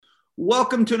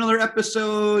Welcome to another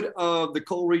episode of the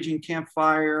Coal Region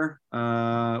Campfire.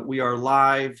 We are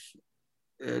live,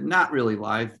 not really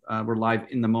live. We're live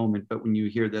in the moment, but when you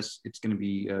hear this, it's going to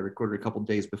be recorded a couple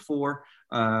days before.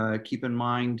 Keep in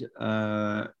mind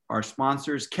our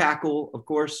sponsors, Cackle, of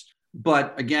course.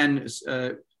 But again,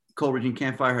 Coal Region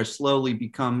Campfire has slowly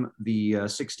become the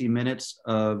 60 minutes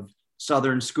of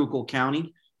Southern Schuylkill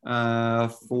County.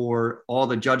 For all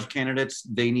the judge candidates,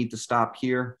 they need to stop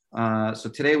here. So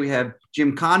today we have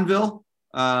Jim Conville,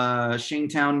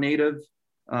 Shanetown native,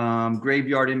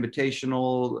 Graveyard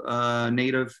Invitational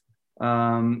native.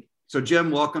 So Jim,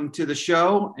 welcome to the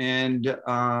show, and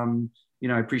I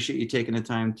appreciate you taking the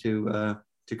time to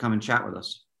come and chat with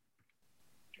us.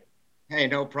 Hey,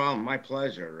 no problem. My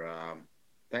pleasure.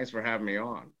 Thanks for having me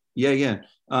on. Yeah.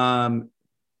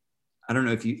 I don't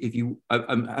know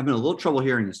I'm having a little trouble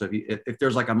hearing this. So if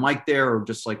there's like a mic there, or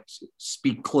just like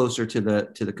speak closer to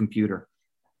the computer.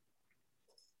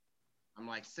 I'm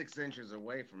like 6 inches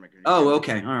away from it. Oh,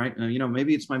 okay. All right.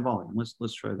 Maybe it's my volume.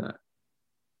 Let's try that.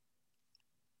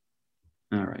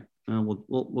 All right.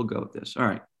 We'll go with this. All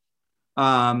right.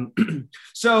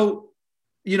 So,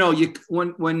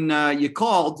 when you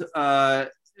called,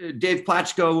 Dave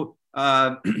Platchko,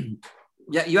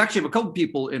 yeah, you actually have a couple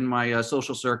people in my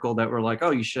social circle that were like,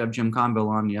 "Oh, you should have Jim Conville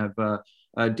on." You have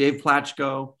Dave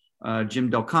Platchko, Jim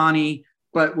Delcani.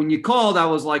 But when you called, I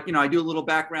was like, I do a little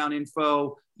background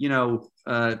info.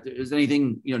 Is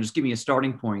anything, just give me a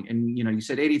starting point. And you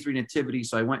said 83 Nativity,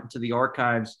 so I went into the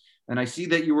archives and I see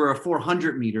that you were a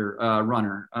 400 meter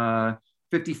runner.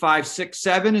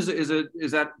 55.67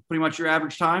 is that pretty much your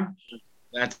average time?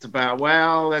 That's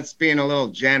being a little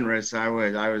generous. I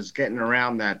was getting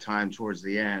around that time towards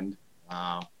the end.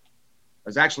 I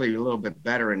was actually a little bit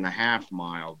better in the half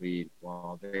mile. They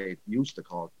used to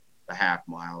call it the half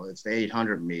mile. It's the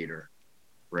 800 meter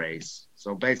race.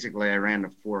 So basically I ran the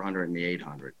 400 and the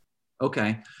 800.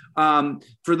 Okay.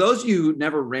 For those of you who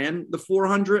never ran the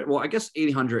 400, well, I guess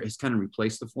 800 has kind of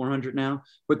replaced the 400 now,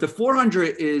 but the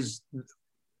 400 is,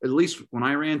 at least when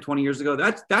I ran 20 years ago,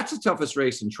 that's the toughest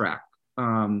race in track.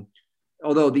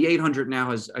 Although the 800 now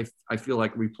has, I feel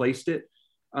like, replaced it.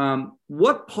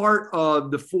 What part of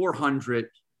the 400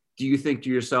 do you think to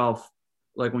yourself,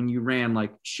 like when you ran,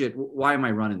 like, shit, why am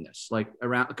I running this? Like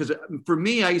around, because for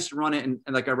me, I used to run it and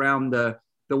like around the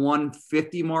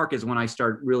 150 mark is when I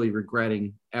start really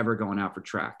regretting ever going out for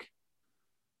track.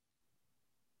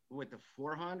 With the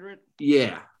 400?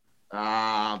 Yeah.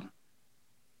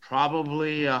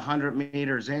 Probably 100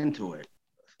 meters into it.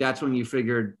 That's when you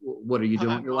figured, what are you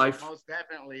doing in your life? Most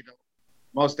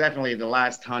definitely the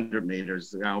last 100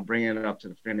 meters, bringing it up to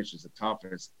the finish is the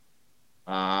toughest.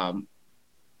 And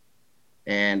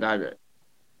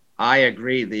I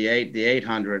agree. The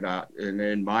 800,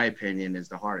 in my opinion, is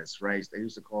the hardest race. They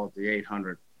used to call it the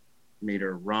 800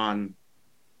 meter run.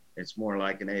 It's more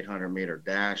like an 800 meter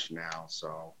dash now.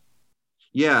 So.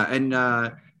 Yeah. And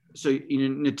so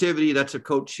Nativity, that's a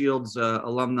Coach Shields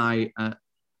alumni.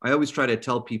 I always try to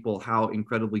tell people how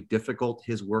incredibly difficult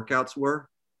his workouts were.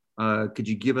 Could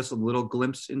you give us a little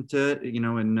glimpse into,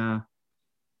 and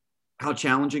how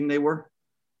challenging they were?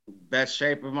 Best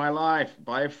shape of my life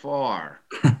by far.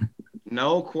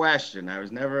 No question.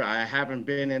 I haven't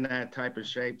been in that type of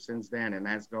shape since then. And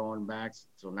that's going back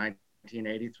to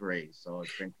 1983. So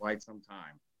it's been quite some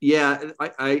time. Yeah.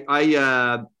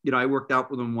 I worked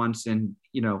out with him once, and,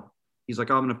 he's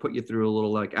like, "Oh, I'm going to put you through a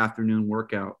little like afternoon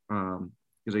workout."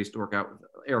 Because I used to work out with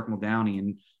Eric Muldowney,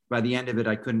 and by the end of it,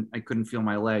 I couldn't feel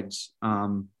my legs.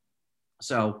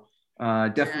 So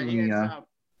definitely. Yeah,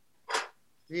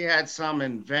 he had some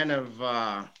inventive.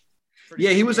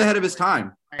 He was ahead of his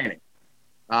time.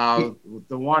 The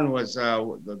one was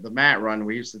the mat run.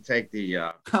 We used to take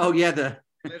the.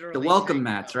 The welcome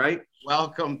mats, right?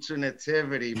 Welcome to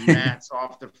Nativity mats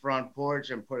off the front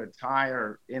porch and put a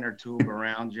tire inner tube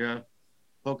around you.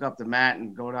 Hook up the mat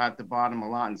and go out the bottom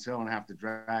of Lawton's Hill and have to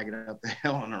drag it up the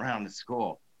hill and around the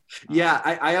school. Yeah,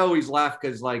 I always laugh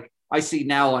because, like, I see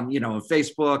now on, on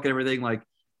Facebook and everything, like,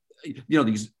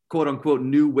 these quote unquote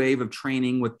new wave of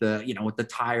training with the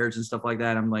tires and stuff like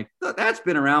that. I'm like, that's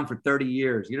been around for 30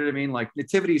 years. You know what I mean? Like,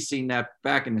 Nativity's seen that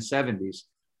back in the 70s.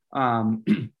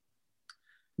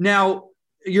 Now,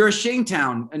 you're a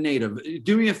Shanetown native.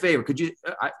 Do me a favor. Could you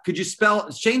spell?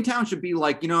 Shanetown should be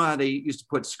like, how they used to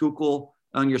put Schuylkill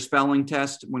on your spelling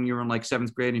test when you were in like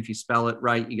 7th grade. And if you spell it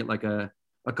right, you get like a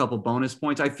couple bonus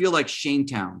points. I feel like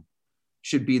Shanetown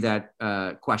should be that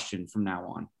question from now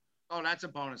on. Oh, that's a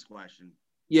bonus question.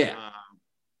 Yeah.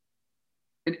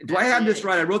 Do I have this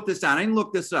right? I wrote this down. I didn't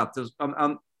look this up.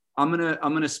 I'm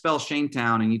gonna spell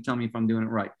Shanetown, and you tell me if I'm doing it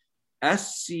right.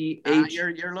 SCH.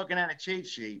 You're looking at a cheat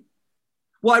sheet.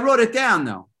 Well, I wrote it down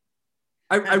though.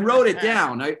 I wrote it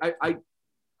down.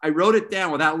 I wrote it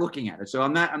down without looking at it, so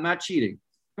I'm not cheating.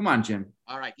 Come on, Jim.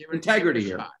 All right, Integrity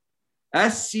here.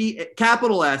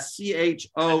 Capital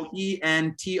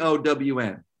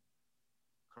SCHOENTOWN.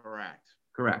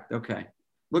 Correct. Okay.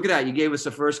 Look at that. You gave us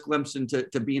the first glimpse into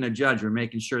being a judge. We're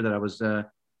making sure that I was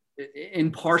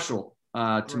impartial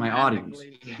to my audience.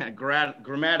 Yeah,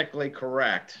 grammatically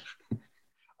correct.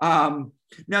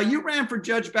 Now, you ran for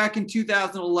judge back in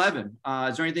 2011.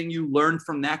 Is there anything you learned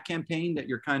from that campaign that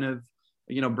you're kind of,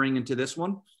 bringing to this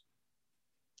one?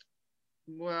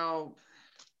 Well,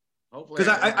 hopefully.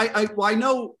 Because I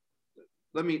know.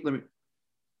 Let me. The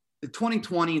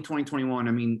 2020 and 2021.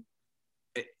 I mean,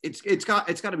 it's got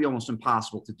to be almost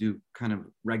impossible to do kind of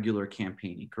regular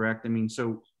campaigning, correct? I mean,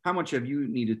 so how much have you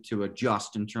needed to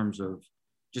adjust in terms of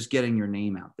just getting your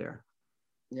name out there?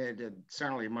 Yeah, it did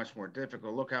certainly much more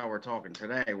difficult. Look how we're talking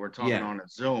today. We're talking on a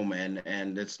Zoom,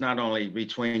 and it's not only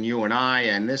between you and I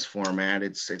and this format.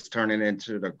 It's turning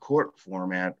into the court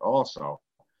format also.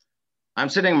 I'm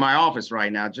sitting in my office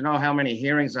right now. Do you know how many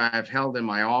hearings I've held in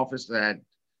my office that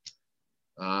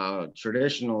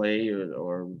traditionally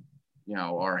or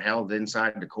are held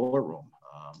inside the courtroom?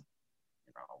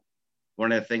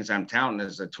 One of the things I'm touting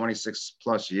is 26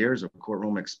 plus years of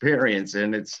courtroom experience,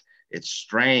 and it's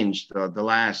strange. The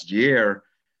last year,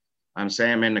 I'm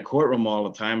saying I'm in the courtroom all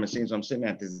the time. It seems I'm sitting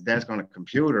at this desk on a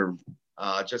computer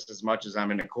just as much as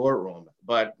I'm in the courtroom,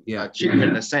 but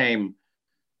achieving the same,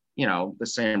 the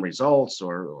same results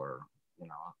or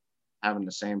having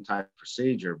the same type of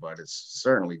procedure, but it's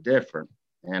certainly different.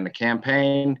 And the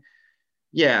campaign,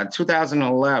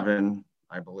 2011,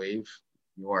 I believe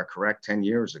you are correct, 10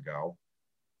 years ago.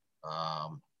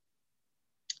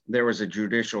 There was a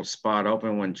judicial spot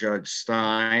open when Judge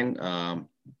Stein,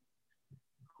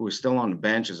 who is still on the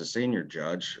bench as a senior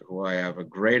judge, who I have a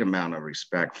great amount of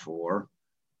respect for,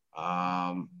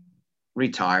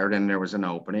 retired, and there was an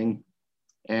opening.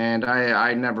 And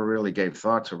I never really gave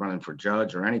thought to running for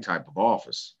judge or any type of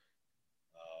office.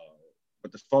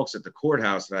 But the folks at the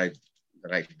courthouse that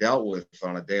I dealt with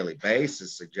on a daily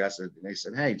basis suggested, and they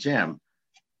said, hey, Jim,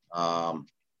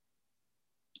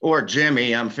 or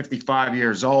Jimmy, I'm 55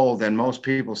 years old, and most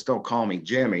people still call me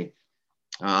Jimmy.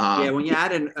 When you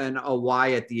add a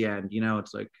Y at the end,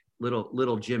 it's like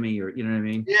little Jimmy, or you know what I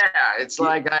mean? Yeah, it's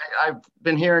like I've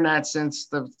been hearing that since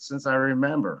I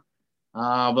remember.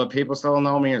 But people still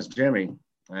know me as Jimmy,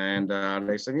 and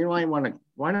they said,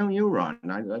 why don't you run?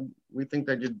 We think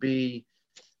that you'd be,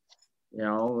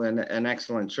 an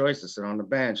excellent choice to sit on the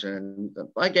bench. And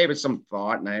I gave it some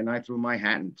thought, and I threw my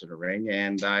hat into the ring.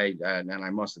 And I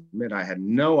must admit, I had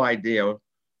no idea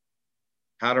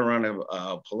how to run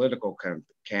a political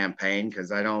campaign,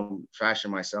 because I don't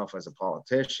fashion myself as a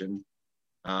politician.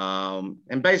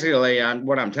 And basically,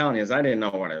 what I'm telling you is I didn't know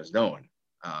what I was doing.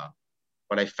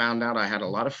 But I found out I had a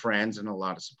lot of friends and a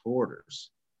lot of supporters.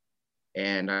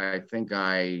 And I think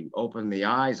I opened the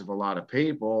eyes of a lot of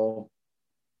people.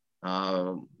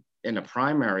 In the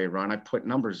primary run, I put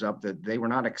numbers up that they were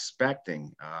not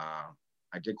expecting.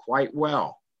 I did quite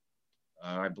well.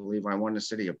 I believe I won the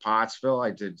city of Pottsville.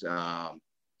 I did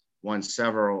won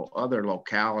several other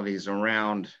localities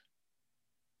around,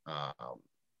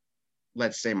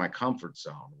 let's say, my comfort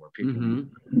zone, where people knew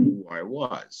who I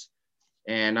was.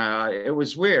 And it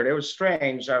was weird. It was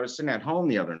strange. I was sitting at home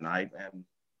the other night, and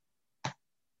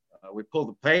we pulled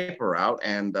the paper out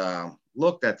and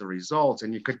looked at the results,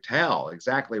 and you could tell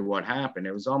exactly what happened.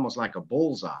 It was almost like a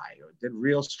bullseye. It did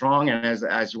real strong. And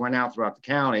as you went out throughout the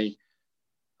county,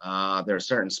 there are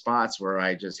certain spots where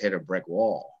I just hit a brick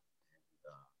wall.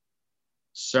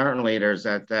 Certainly there's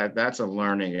that's a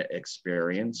learning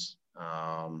experience.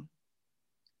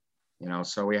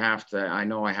 So we have to, I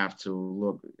know I have to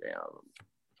look,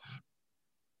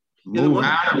 move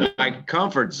out of my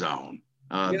comfort zone.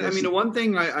 The one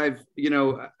thing I've,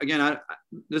 again,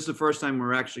 this is the first time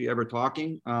we're actually ever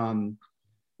talking,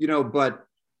 but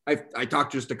I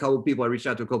talked to just a couple of people. I reached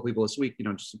out to a couple of people this week,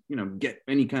 just, get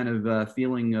any kind of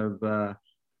feeling of, the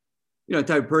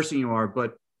type of person you are.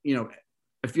 But, I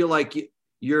feel like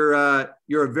you're a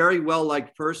very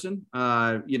well-liked person.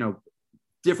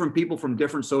 Different people from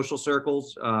different social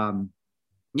circles,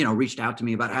 reached out to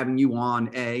me about having you on,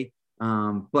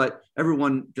 but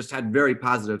everyone just had very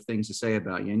positive things to say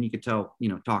about you. And you could tell,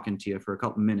 talking to you for a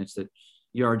couple of minutes, that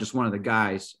you are just one of the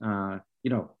guys. I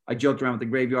joked around with the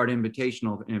Graveyard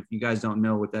Invitational. And if you guys don't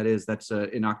know what that is, that's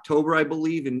in October, I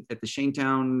believe, at the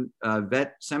Shanetown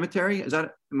Vet Cemetery. Is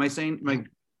that, am I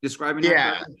describing that?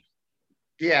 Yeah.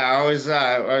 Yeah, I was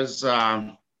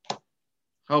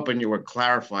hoping you would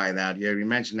clarify that. Yeah, you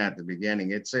mentioned at the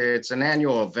beginning. It's an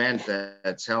annual event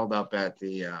that's held up at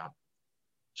the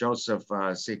Joseph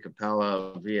C.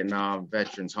 Capella Vietnam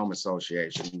Veterans Home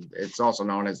Association. It's also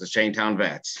known as the Shanetown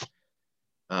Vets.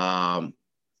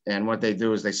 And what they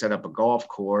do is they set up a golf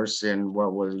course in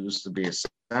what was used to be a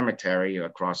cemetery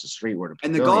across the street where the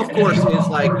and the golf course is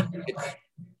like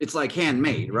it's like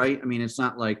handmade, right? I mean, it's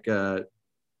not like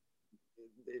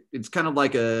it's kind of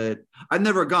like I've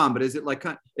never gone, but is it like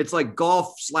it's like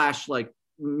golf / like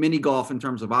mini golf in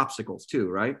terms of obstacles too,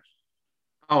 right?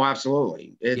 Oh,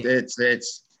 absolutely.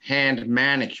 It's hand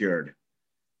manicured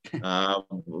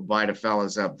by the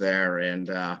fellas up there,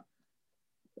 and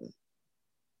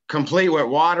complete with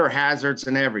water hazards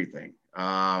and everything.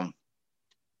 And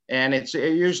it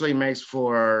usually makes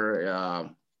for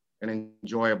an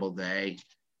enjoyable day.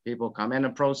 People come in,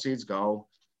 and proceeds go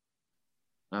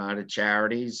to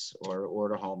charities or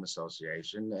the home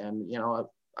association. And you know,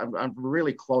 I'm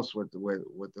really close with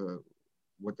the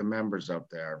members up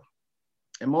there,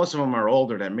 and most of them are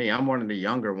older than me. I'm one of the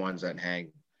younger ones that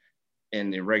hang in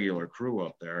the regular crew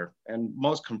up there, and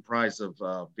most comprised of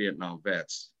Vietnam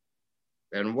vets.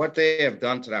 And what they have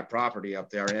done to that property up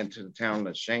there and to the town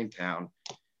of Shanetown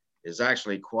is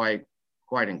actually quite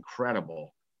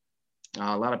incredible.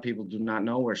 A lot of people do not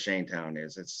know where Shanetown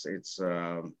is. It's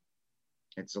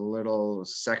a little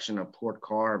section of Port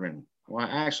Carbon. Well,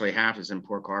 actually, half is in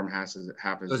Port Carbon, half is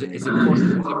in. Is it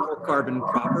Port Carbon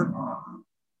proper?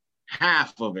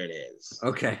 Half of it is.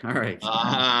 Okay, all right.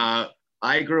 I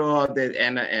grew up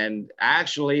and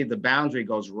actually the boundary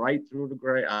goes right through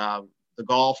the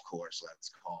golf course,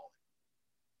 let's call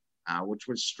it, which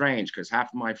was strange because half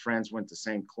of my friends went to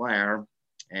St. Clair,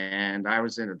 and I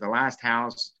was in the last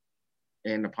house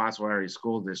in the Pottsville area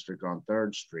school district on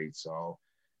 3rd Street. So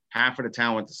half of the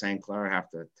town went to St. Clair, half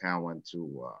the town went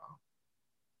to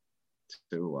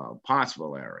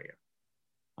Pottsville area.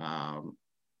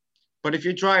 But if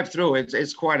you drive through,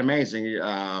 it's quite amazing.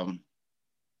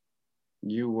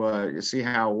 You see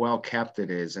how well kept it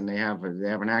is, and they have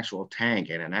an actual tank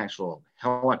and an actual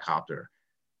helicopter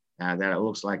that it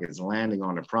looks like it's landing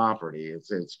on the property.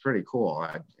 It's pretty cool,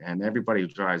 and everybody who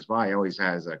drives by always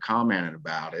has a comment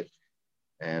about it,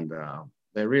 and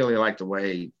they really like the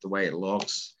way it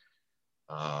looks.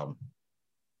 You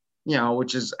know,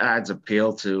 which adds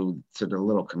appeal to the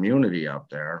little community up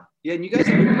there. Yeah, and you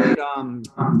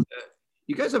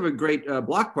guys have a great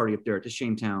block party up there at the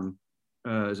Shanetown.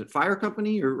 Is it Fire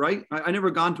Company or right? I never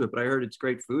gone to it, but I heard it's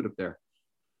great food up there.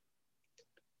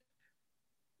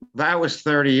 That was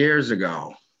 30 years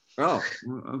ago. Oh,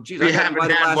 geez, I got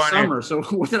invited last summer. So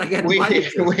what did I get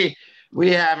invited to?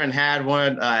 We haven't had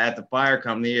one at the Fire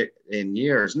Company in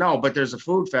years. No, but there's a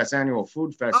food fest, annual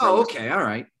food fest. Oh, okay, all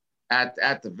right.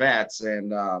 At the vets,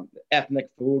 and ethnic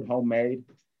food, homemade.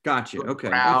 Gotcha. Good okay,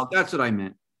 crowd. That's what I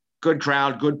meant. Good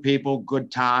crowd, good people,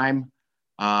 good time.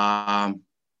 I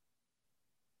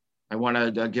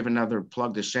want to give another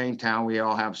plug to Shanetown. We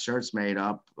all have shirts made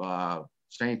up.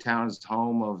 Shanetown is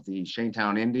home of the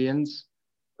Shanetown Indians.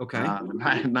 Okay.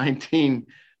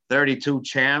 1932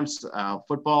 champs,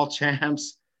 football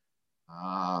champs.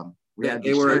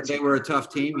 They were a tough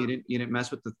team. You didn't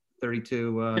mess with the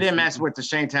 32. We didn't mess with the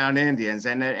Shanetown Indians,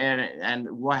 and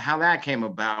how that came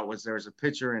about was there was a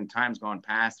picture in Times Gone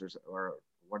Past or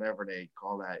whatever they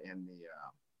call that in the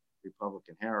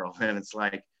Republican Herald, and it's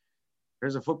like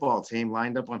there's a football team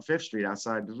lined up on 5th Street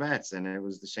outside the vets, and it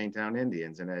was the Shanetown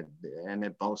Indians, and it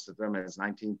boasted them as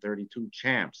 1932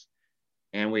 champs.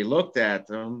 And we looked at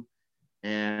them,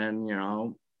 and you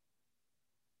know,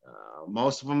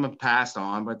 most of them have passed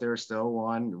on, but there's still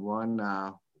one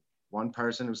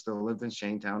person who still lived in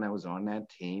Shanetown that was on that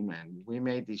team, and we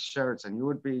made these shirts, and you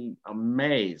would be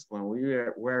amazed when we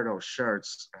wear those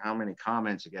shirts how many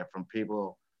comments you get from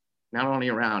people, not only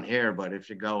around here, but if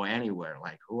you go anywhere,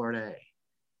 like, who are they?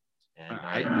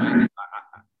 And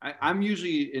I'm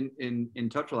usually in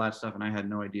touch with that stuff, and I had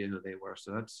no idea who they were.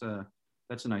 So that's a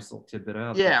nice little tidbit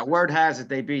out. Yeah, word has it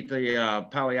they beat the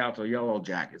Palo Alto Yellow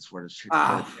Jackets for the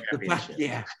championship.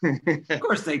 Yeah, of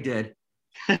course they did.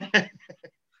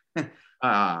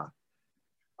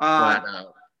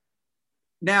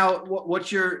 Now,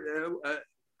 what's your?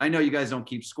 I know you guys don't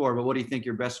keep score, but what do you think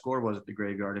your best score was at the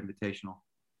Graveyard Invitational?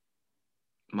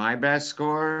 My best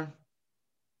score,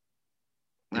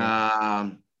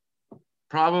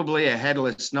 probably a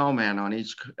headless snowman on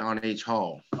each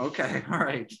hole. Okay, all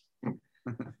right.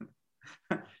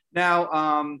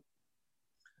 Now,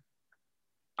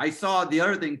 I saw the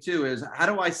other thing too is how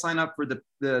do I sign up for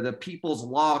the People's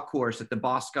Law course at the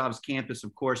Boscov's campus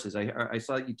of courses? I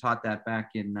saw that you taught that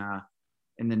back in the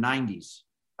 90s.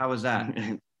 How was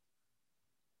that?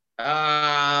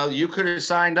 You could have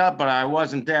signed up, but I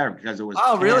wasn't there because it was.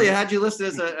 Oh, really? I canceled. had you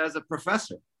listed as a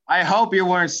professor. I hope you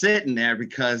weren't sitting there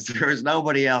because there was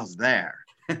nobody else there.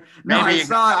 No, I Maybe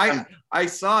saw. I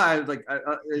was like,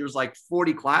 there was like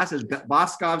 40 classes.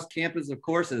 Boscov's campus of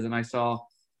courses, and I saw,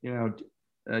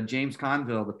 James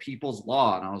Conville, The People's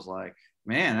Law, and I was like,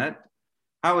 man,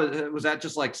 how was that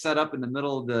just like set up in the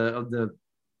middle of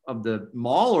the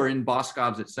mall or in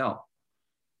Boscov's itself?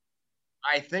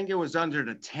 I think it was under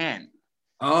the tent.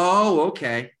 Oh,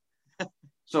 okay.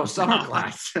 So a summer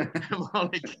class. I'm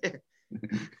only kidding.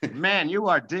 Man, you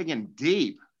are digging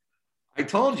deep. I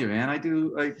told you, man. I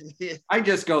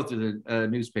just go through the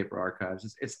newspaper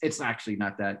archives. It's actually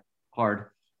not that hard.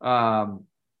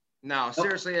 No,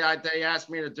 seriously, they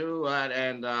asked me to do it,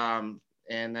 and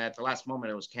at the last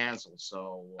moment it was canceled.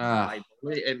 So I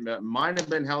believe it might have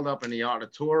been held up in the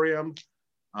auditorium.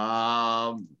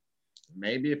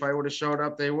 Maybe if I would have showed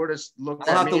up, they would have looked.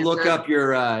 I'll have to look up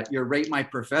your Rate My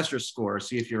Professor score,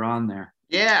 see if you're on there.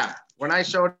 Yeah, when I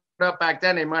showed up back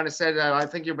then, they might have said, I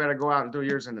think you better go out and do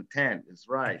yours in the tent. It's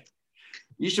right.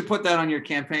 You should put that on your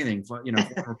campaign thing, for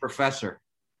professor.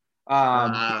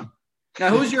 Now,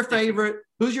 who's your favorite?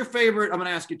 I'm going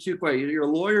to ask you two questions. You're a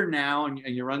lawyer now, and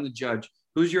you run the judge.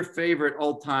 Who's your favorite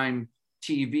old-time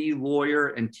TV lawyer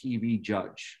and TV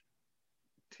judge?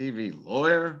 TV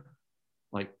lawyer?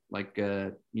 Like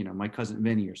My Cousin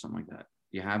Vinny or something like that.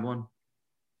 Do you have one?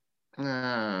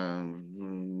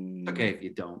 Okay, if you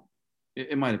don't.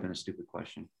 It might have been a stupid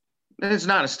question. It's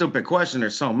not a stupid question.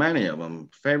 There's so many of them.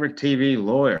 Favorite TV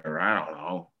lawyer? I don't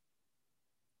know.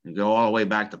 You go all the way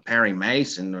back to Perry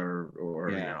Mason or.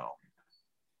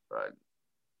 But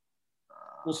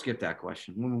we'll skip that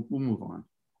question. We'll move on.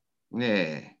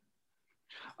 Yeah.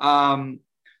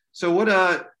 So what?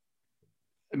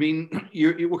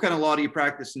 What kind of law do you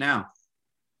practice now?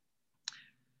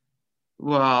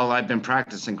 Well, I've been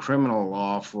practicing criminal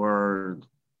law for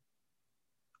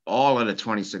all of the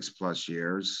 26 plus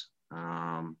years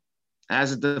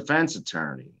as a defense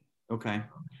attorney. Okay.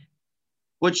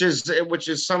 Which is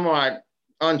somewhat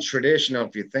untraditional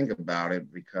if you think about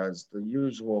it, because the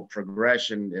usual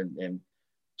progression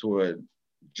to a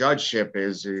judgeship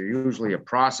is usually a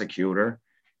prosecutor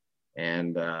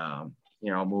and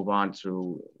move on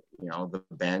to the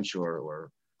bench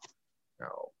or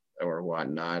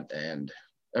whatnot, and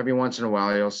every once in a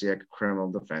while you'll see a criminal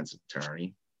defense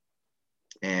attorney.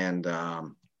 And I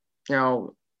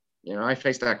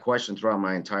faced that question throughout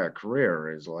my entire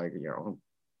career, is like,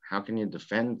 how can you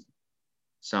defend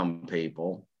some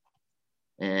people?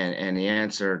 And the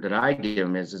answer that I give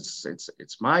them is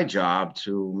it's my job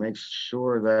to make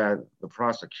sure that the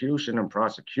prosecution and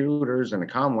prosecutors and the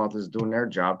Commonwealth is doing their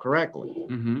job correctly.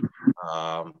 Mm-hmm.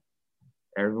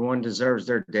 Everyone deserves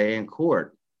their day in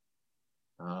court.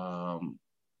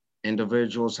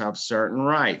 Individuals have certain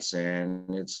rights, and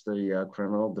it's the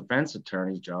criminal defense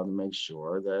attorney's job to make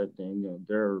sure that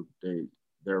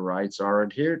their rights are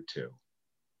adhered to.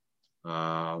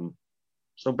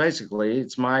 So basically,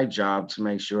 it's my job to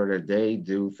make sure that they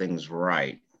do things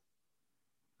right.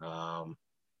 Fred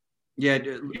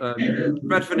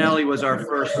Finelli was our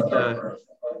first.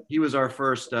 He was our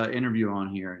first interview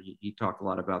on here. He talked a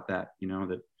lot about that.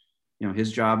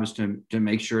 His job is to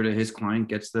make sure that his client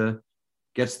gets the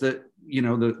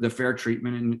fair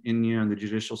treatment in the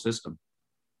judicial system.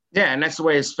 Yeah, and that's the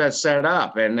way it's set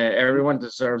up, and everyone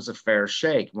deserves a fair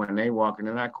shake when they walk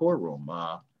into that courtroom.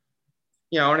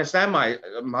 And it's not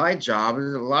my job. A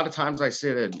lot of times I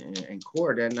sit in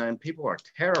court and people are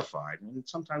terrified, and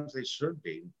sometimes they should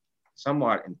be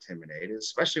somewhat intimidated,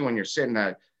 especially when you're sitting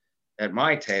at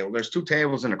my table. There's two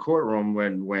tables in a courtroom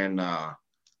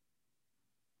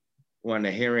when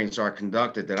the hearings are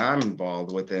conducted that I'm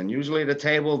involved with, and usually the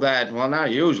table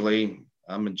not usually,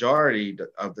 a majority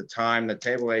of the time, the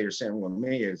table that you're sitting with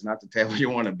me is not the table you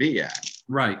want to be at.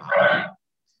 Right.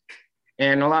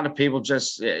 And a lot of people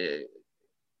just, the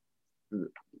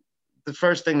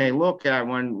first thing they look at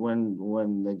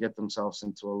when they get themselves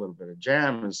into a little bit of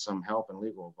jam is some help and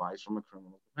legal advice from a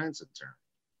criminal defense attorney.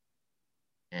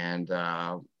 And,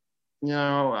 I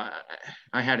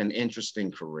had an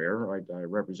interesting career. I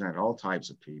represent all types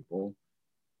of people.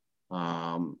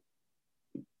 But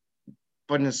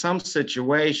in some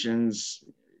situations,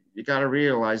 you got to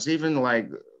realize, even like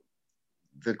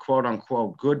the quote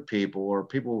unquote good people or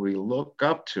people we look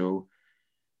up to,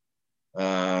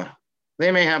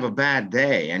 they may have a bad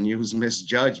day and use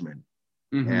misjudgment.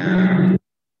 Mm-hmm.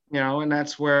 And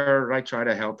that's where I try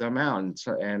to help them out.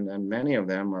 And many of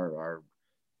them are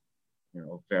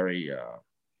very,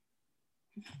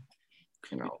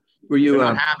 Were you they're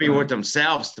not happy with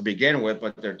themselves to begin with,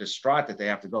 but they're distraught that they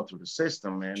have to go through the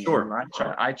system. And, Sure. and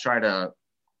I try to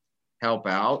help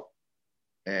out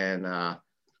and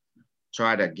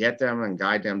try to get them and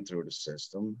guide them through the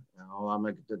system. You know, I'm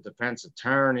the defense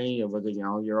attorney, but you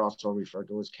know, you're also referred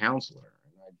to as counselor.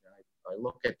 And I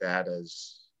look at that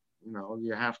as, you know,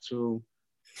 you have to,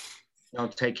 you know,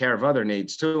 take care of other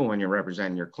needs too when you're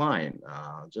representing your client,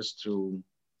 just to,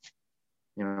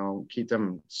 you know, keep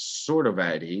them sort of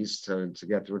at ease to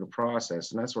get through the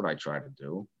process. And that's what I try to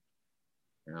do.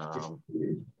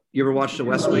 You ever watch The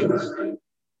West Wing?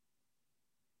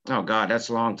 Oh God, that's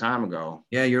a long time ago.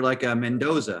 Yeah, you're like a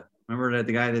Mendoza. Remember that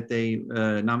the guy that they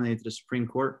nominated to the Supreme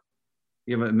Court?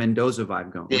 You have a Mendoza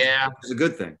vibe going. Yeah, it's a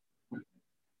good thing.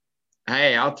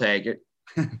 Hey, I'll take it.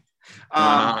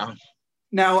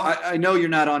 Now I know you're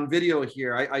not on video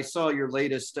here. I saw your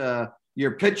latest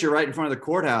your picture right in front of the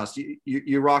courthouse.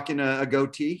 You rocking a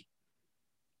goatee?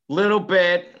 Little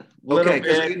bit. Okay,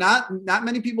 because not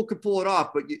many people could pull it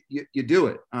off, but you do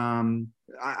it.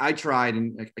 I tried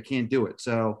and I can't do it.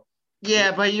 So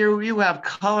yeah, but you have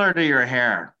color to your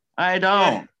hair. I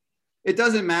don't. Yeah. It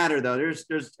doesn't matter though.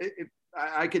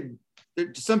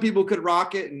 Some people could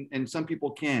rock it and some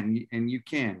people can, and you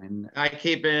can. And I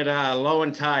keep it low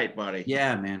and tight, buddy.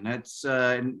 Yeah, man. That's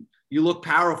you look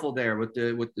powerful there with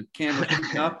the camera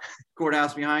up,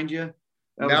 courthouse behind you.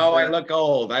 I look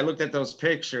old. I looked at those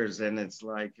pictures and it's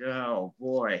like, oh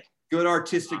boy. Good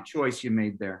artistic choice you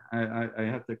made there. I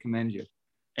have to commend you.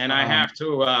 And I have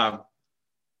to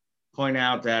point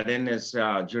out that in this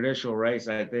judicial race,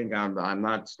 I think I'm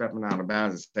not stepping out of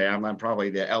bounds to say I'm probably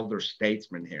the elder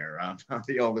statesman here. I'm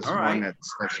the oldest one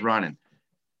that's running.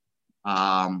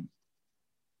 Now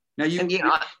you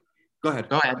go ahead.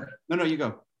 Go ahead. No, you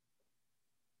go.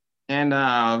 And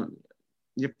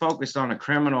you focused on a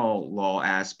criminal law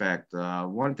aspect.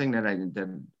 One thing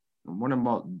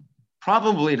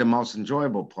probably the most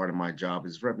enjoyable part of my job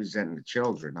is representing the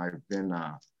children. I've been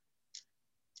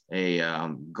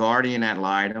a guardian ad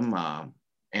litem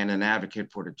and an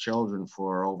advocate for the children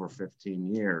for over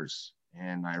 15 years.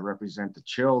 And I represent the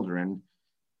children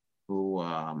who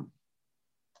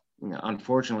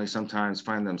unfortunately sometimes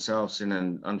find themselves in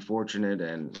an unfortunate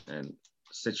and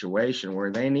situation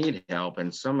where they need help.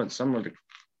 And some of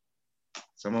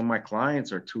my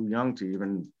clients are too young to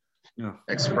even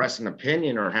express an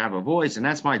opinion or have a voice. And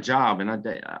that's my job. And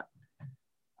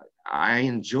I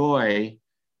enjoy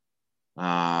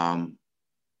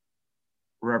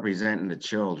representing the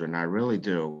children. I really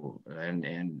do.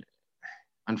 And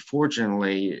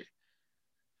unfortunately,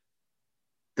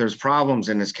 there's problems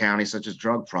in this county, such as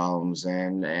drug problems,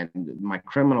 and my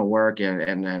criminal work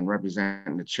and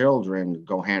representing the children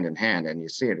go hand in hand. And you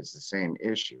see it, it's the same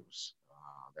issues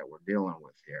that we're dealing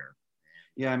with here.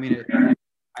 Yeah, I mean,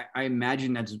 I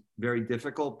imagine that's very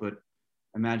difficult, but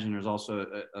I imagine there's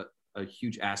also a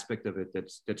huge aspect of it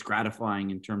that's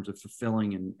gratifying in terms of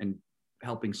fulfilling and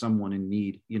helping someone in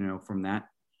need, from that,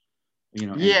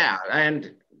 Yeah,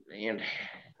 and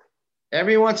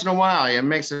every once in a while, it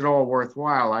makes it all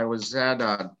worthwhile. I was at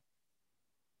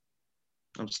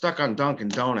I'm stuck on Dunkin'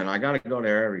 Donut. I got to go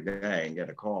there every day and get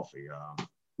a coffee.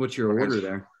 What's your order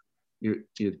there?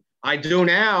 I do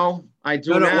now.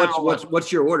 Now.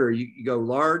 What's your order? You go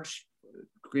large,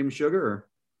 cream and sugar, or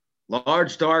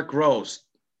large dark roast,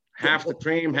 half the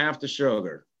cream, half the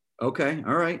sugar. Okay,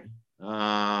 all right.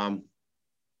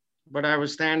 But I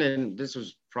was standing. This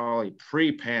was probably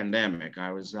pre-pandemic.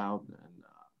 I was out and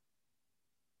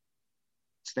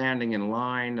standing in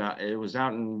line. It was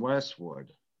out in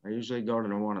Westwood. I usually go to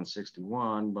the one on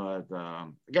 61, but I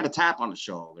got a tap on the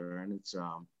shoulder, and it's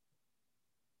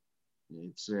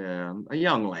a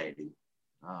young lady,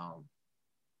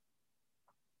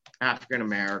 African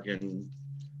American.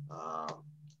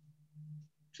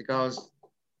 She goes,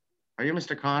 "Are you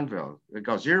Mr. Conville?" It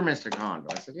goes, "You're Mr.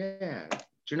 Conville." I said, "Yeah."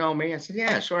 "Do you know me?" I said,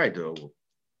 "Yeah, sure I do."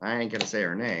 I ain't gonna say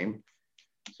her name.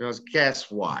 She goes,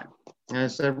 "Guess what?" And I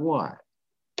said, "What?"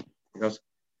 He goes,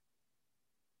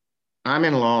 "I'm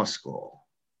in law school."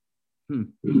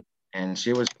 And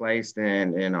she was placed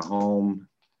in a home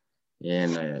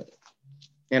in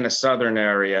a southern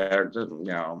area,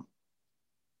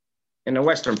 in the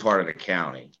western part of the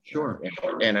county. Sure.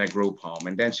 In a group home.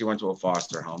 And then she went to a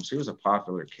foster home. She was a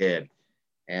popular kid.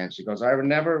 And she goes, "I would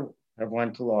never have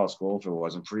went to law school if it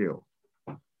wasn't for you.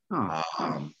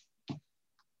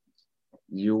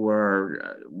 You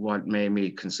were what made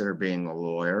me consider being a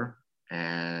lawyer.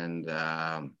 And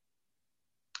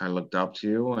I looked up to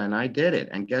you and I did it.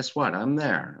 And guess what? I'm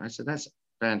there." I said, "That's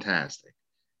fantastic."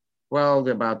 Well,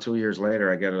 about 2 years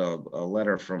later, I get a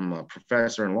letter from a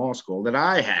professor in law school that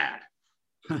I had.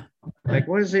 Like,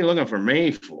 what is he looking for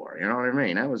me for? You know what I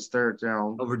mean? That was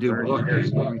Overdue 30 book. years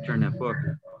ago. Return that book.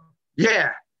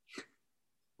 Yeah.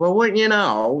 Well, what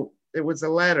it was a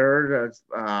letter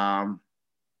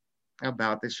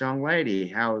about this young lady,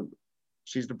 how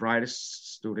she's the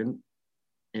brightest student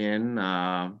in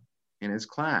his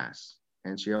class,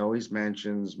 and she always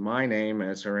mentions my name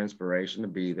as her inspiration to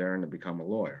be there and to become a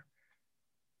lawyer.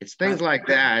 It's things like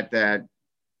that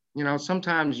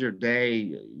sometimes your day,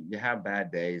 you have bad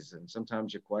days, and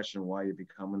sometimes you question why you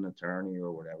become an attorney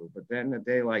or whatever. But then a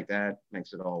day like that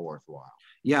makes it all worthwhile.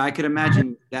 Yeah, I could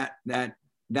imagine that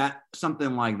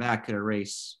something like that could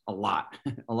erase a lot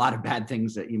of bad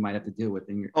things that you might have to deal with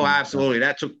in your. Oh, absolutely.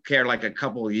 That took care of like a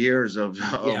couple of years of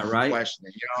right.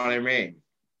 questioning. You know what I mean?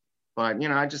 But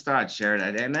I just thought I'd share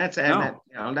that, and that's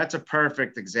a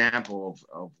perfect example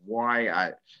of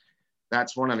why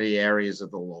that's one of the areas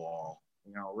of the law.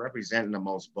 Representing the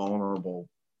most vulnerable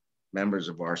members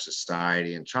of our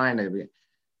society and trying to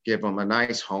give them a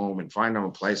nice home and find them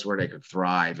a place where they could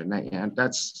thrive. And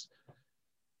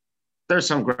there's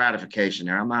some gratification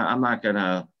there. I'm not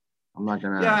gonna.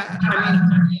 Yeah,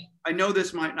 I know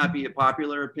this might not be a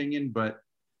popular opinion, but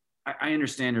I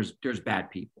understand there's bad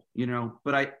people,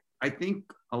 but I think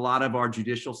a lot of our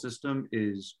judicial system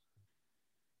is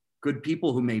good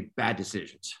people who made bad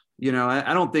decisions.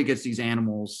 I don't think it's these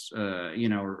animals, or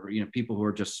people who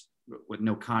are just with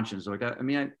no conscience like that. I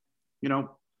mean,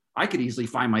 I could easily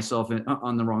find myself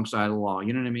on the wrong side of the law.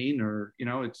 You know what I mean? Or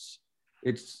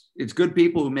it's good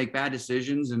people who make bad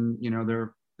decisions, and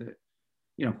they're.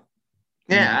 Yeah,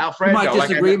 Alfredo. You might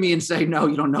disagree with me and say no,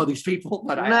 you don't know these people,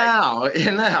 but no.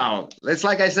 It's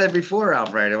like I said before,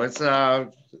 Alfredo. It's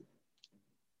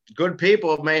good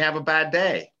people may have a bad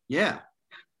day. Yeah.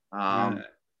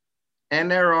 And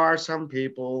there are some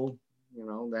people,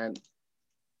 that.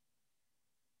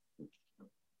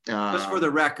 Just for the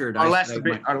record,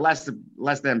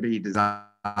 less than be designed.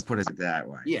 Put it that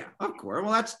way. Yeah, of course.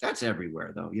 Well, that's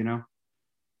everywhere, though.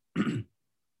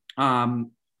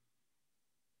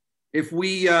 If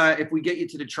we get you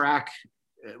to the track,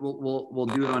 we'll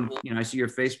do it on. I see your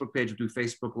Facebook page. We'll do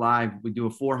Facebook Live. We do a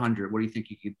 400. What do you think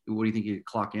you could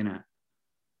clock in at?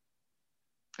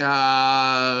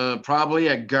 Probably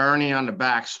a gurney on the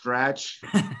back stretch.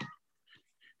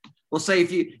 We'll say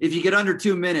if you get under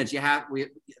 2 minutes,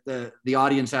 the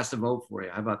audience has to vote for you.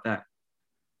 How about that?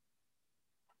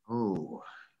 Ooh,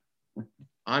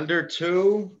 under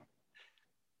 2.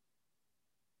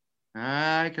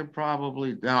 I could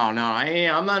probably I'm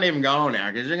not even going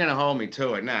there because you're gonna hold me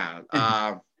to it now.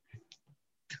 I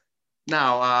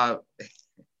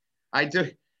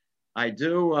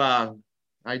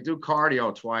do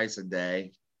cardio twice a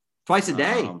day. Twice a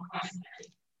day?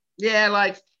 Yeah,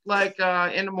 like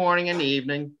in the morning and the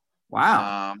evening.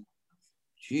 Wow.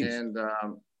 And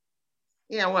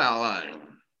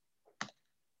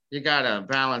you gotta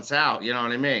balance out, you know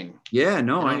what I mean? Yeah,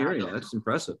 no, I hear you. That's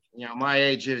impressive. My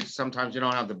age is sometimes you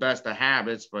don't have the best of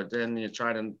habits, but then you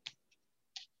try to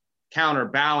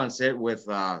counterbalance it with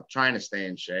trying to stay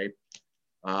in shape.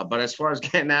 But as far as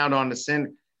getting out on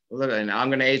the look, I'm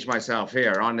going to age myself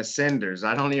here on the cinders.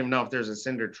 I don't even know if there's a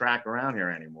cinder track around here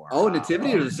anymore. Oh,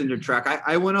 Nativity, there's a cinder track.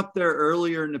 I went up there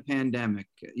earlier in the pandemic.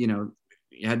 You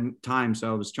had time,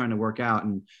 so I was trying to work out,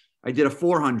 and I did a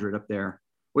 400 up there.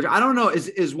 Which I don't know,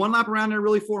 is one lap around there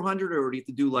really 400, or do you have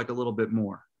to do like a little bit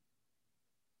more?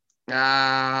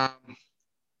 Well,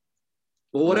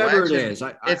 whatever it is.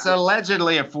 It's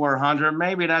allegedly a 400.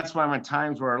 Maybe that's why my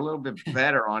times were a little bit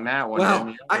better on that one.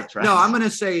 Well, I'm going to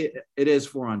say it is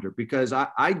 400 because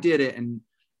I did it, and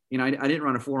I didn't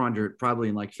run a 400 probably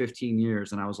in like 15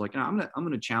 years, and I was like, no, I'm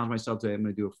going to challenge myself today. I'm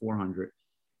going to do a 400,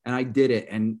 and I did it,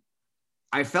 and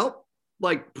I felt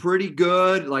like pretty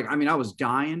good. Like, I was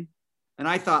dying. And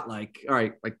I thought like, all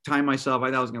right, like time myself. I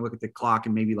thought I was going to look at the clock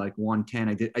and maybe like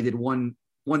 110. I did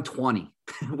 120,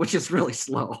 which is really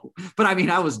slow. But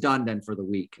I was done then for the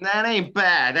week. That ain't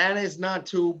bad. That is not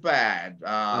too bad.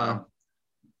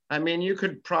 You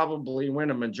could probably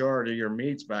win a majority of your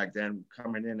meets back then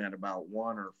coming in at about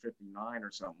 1 or 59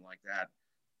 or something like that.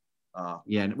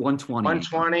 120.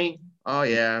 120. Oh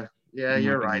yeah. Yeah,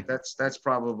 you're right. That's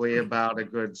probably about a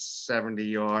good 70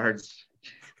 yards.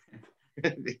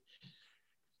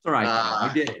 All right.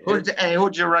 I did it.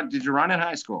 Who'd you run? Did you run in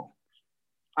high school?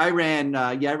 I ran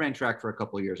track for a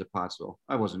couple of years at Pottsville.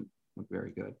 I wasn't very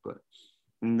good, but.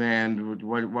 And then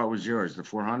what was yours? The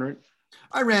 400?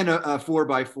 I ran a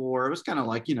 4x4. It was kind of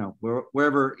like,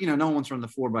 wherever, no one's run the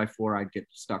 4x4, I'd get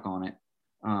stuck on it.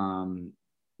 Run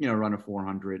a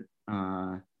 400.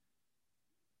 I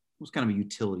was kind of a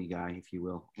utility guy, if you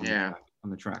will. On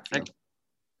the track.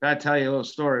 gotta tell you a little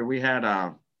story. We had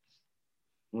a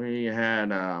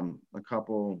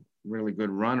couple really good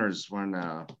runners when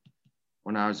I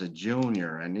was a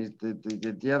junior, and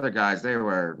the other guys, they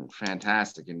were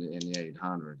fantastic in the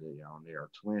 800. They are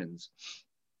twins.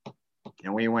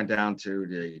 And we went down to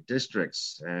the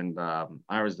districts, and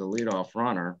I was the leadoff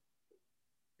runner,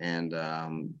 and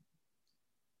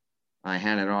I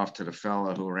handed off to the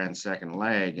fellow who ran second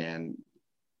leg, and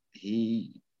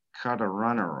he cut a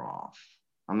runner off.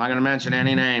 I'm not going to mention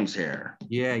any names here.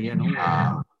 Yeah,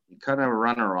 no. He cut a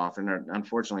runner off, and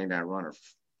unfortunately, that runner,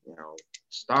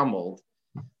 stumbled.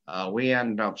 We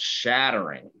ended up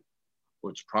shattering,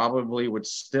 which probably would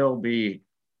still be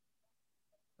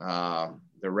the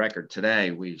record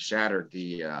today. We shattered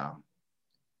the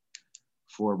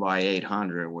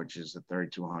 4x800, which is the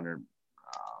 3,200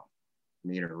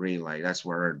 meter relay. That's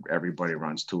where everybody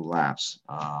runs 2 laps.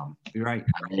 You're right.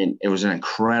 I mean, it was an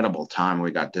incredible time. We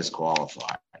got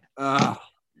disqualified,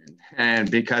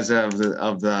 and because of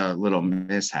the little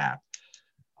mishap.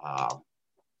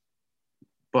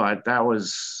 But that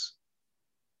was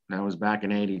back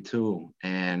in '82,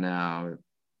 and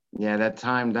that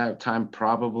time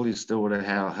probably still would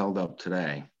have held up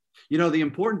today. The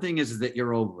important thing is that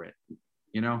you're over it.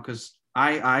 Because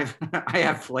I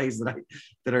have plays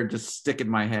that are just stick in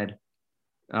my head.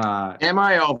 Am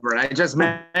I over it? I just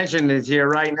mentioned it here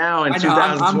right now in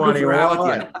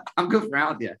 2021. I'm good for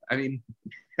out with you. I mean,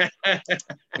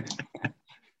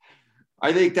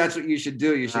 I think that's what you should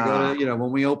do. You should go to,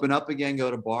 when we open up again,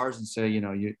 go to bars and say, you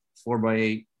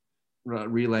 4x8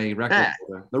 relay record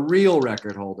holder, the real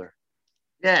record holder.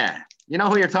 Yeah. You know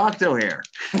who you're talking to here.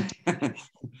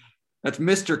 That's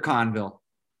Mr. Conville.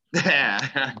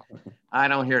 Yeah. I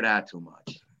don't hear that too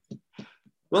much.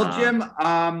 Well, Jim,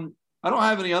 I don't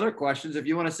have any other questions. If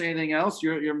you want to say anything else,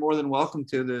 you're more than welcome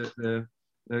to.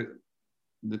 The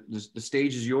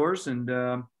stage is yours, and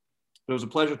it was a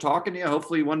pleasure talking to you.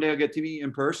 Hopefully, one day I'll get to meet you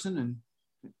in person,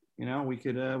 and we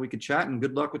could chat. And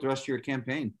good luck with the rest of your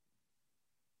campaign.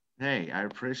 Hey, I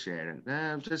appreciate it.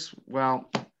 I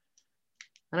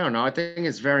don't know. I think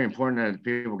it's very important that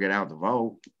people get out to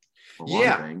vote. For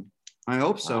one thing. I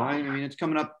hope so. I mean, it's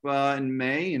coming up in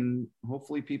May, and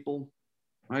hopefully people.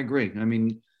 I agree. I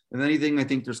mean, if anything, I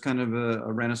think there's kind of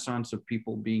a renaissance of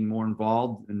people being more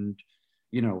involved. And,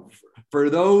 for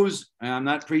those, I'm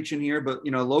not preaching here, but,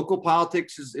 local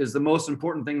politics is the most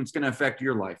important thing that's going to affect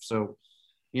your life. So,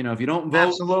 if you don't vote,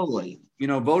 absolutely,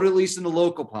 vote at least in the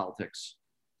local politics.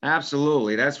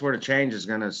 Absolutely. That's where the change is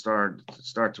going to start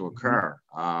to occur.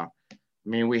 I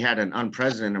mean, we had an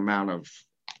unprecedented amount of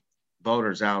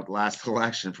voters out last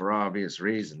election for obvious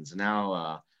reasons.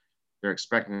 Now they're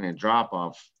expecting a drop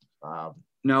off.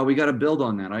 No, we got to build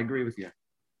on that. I agree with you.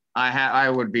 I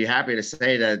would be happy to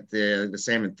say that the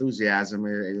same enthusiasm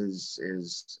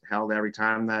is held every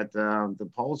time that the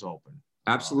polls open.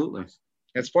 Absolutely.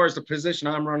 As far as the position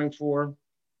I'm running for,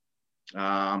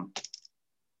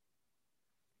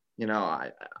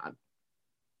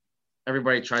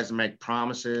 everybody tries to make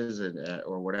promises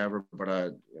or whatever,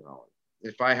 but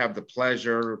if I have the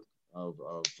pleasure of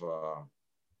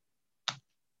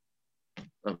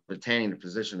attaining the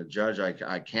position of judge,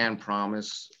 I can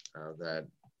promise that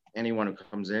anyone who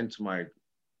comes into my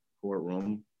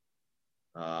courtroom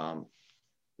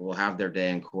will have their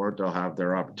day in court. They'll have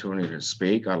their opportunity to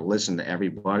speak. I'll listen to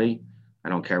everybody. I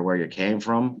don't care where you came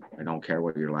from. I don't care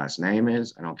what your last name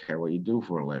is. I don't care what you do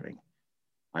for a living.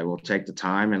 I will take the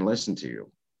time and listen to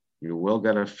you. You will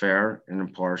get a fair and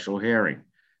impartial hearing,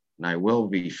 and I will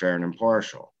be fair and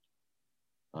impartial.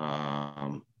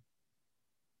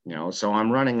 So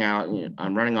I'm running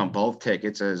on both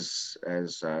tickets as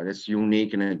it's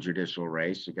unique in a judicial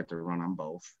race. You get to run on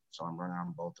both. So I'm running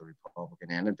on both the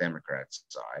Republican and the Democrat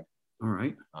side. All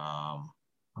right.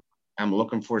 I'm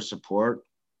looking for support.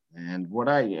 And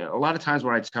a lot of times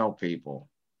what I tell people,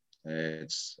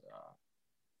 it's,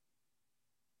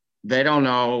 they don't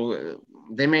know,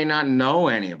 they may not know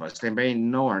any of us. They may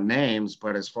know our names,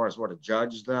 but as far as what a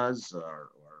judge does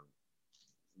or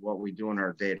what we do in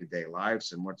our day-to-day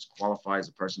lives and what qualifies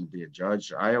a person to be a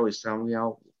judge, I always tell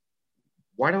them,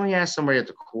 why don't we ask somebody at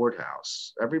the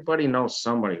courthouse? Everybody knows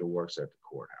somebody who works at the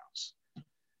courthouse.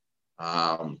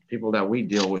 People that we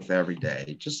deal with every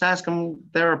day. Just ask them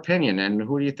their opinion and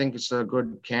who do you think is a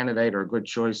good candidate or a good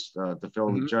choice to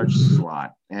fill the judge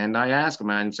slot. And I asked them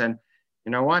and said,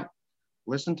 you know what?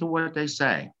 Listen to what they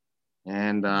say.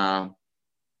 And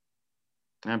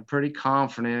I'm pretty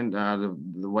confident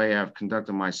the way I've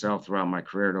conducted myself throughout my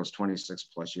career, those 26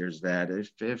 plus years, that if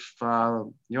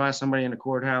you ask somebody in the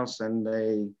courthouse and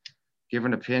they give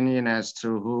an opinion as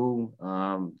to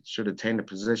who should attain the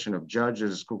position of judge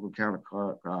as Schuylkill County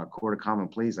Court of Common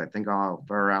Pleas, I think I'll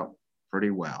fare out pretty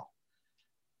well.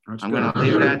 That's I'm good. going to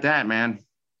leave it at that, man.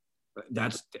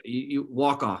 That's you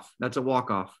walk off. That's a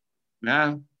walk off.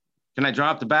 Yeah. Can I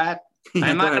drop the bat? Yeah,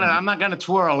 I'm not gonna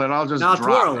twirl it. I'll just I'll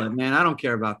drop twirl it, man. I don't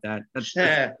care about that. That's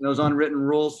those unwritten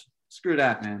rules. Screw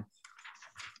that, man.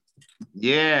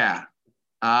 Yeah.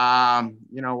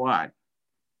 You know what?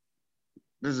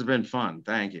 This has been fun.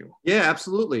 Thank you. Yeah,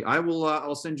 absolutely. I will.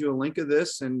 I'll send you a link of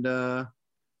this, and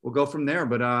we'll go from there.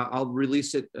 But I'll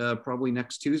release it probably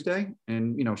next Tuesday,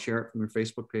 and share it from your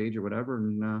Facebook page or whatever,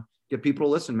 and get people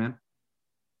to listen, man.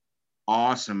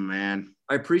 Awesome, man.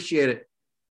 I appreciate it.